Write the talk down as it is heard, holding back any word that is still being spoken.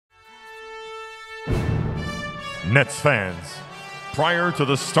Nets fans, prior to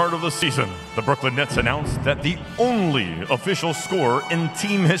the start of the season, the Brooklyn Nets announced that the only official scorer in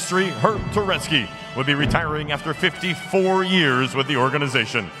team history, Herb Truzetzky, would be retiring after 54 years with the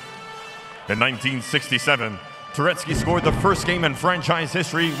organization. In 1967, Truzetzky scored the first game in franchise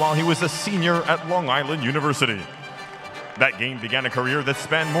history while he was a senior at Long Island University. That game began a career that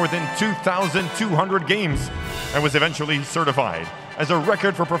spanned more than 2,200 games and was eventually certified as a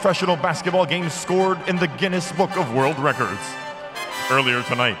record for professional basketball games scored in the Guinness Book of World Records. Earlier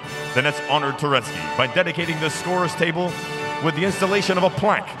tonight, the Nets honored Truzetzky by dedicating the scorer's table with the installation of a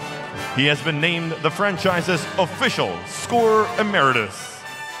plaque. He has been named the franchise's official scorer emeritus.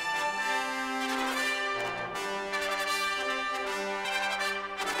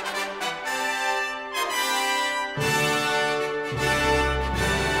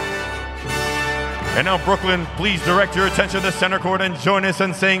 And now, Brooklyn, please direct your attention to center court and join us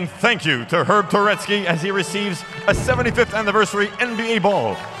in saying thank you to Herb Truzetzky as he receives a 75th anniversary NBA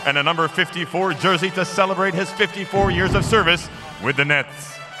ball and a number 54 jersey to celebrate his 54 years of service with the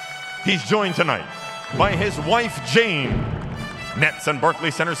Nets. He's joined tonight by his wife, Jane, Nets and Barclay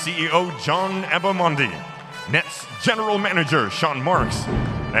Center CEO John Abamondi, Nets General Manager Sean Marks,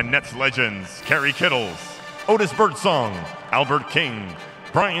 and Nets legends Kerry Kittles, Otis Birdsong, Albert King,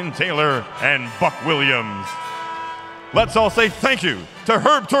 Brian Taylor, and Buck Williams. Let's all say thank you to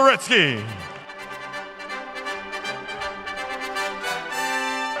Herb Truzetzky.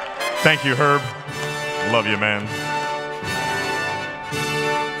 Thank you, Herb. Love you, man.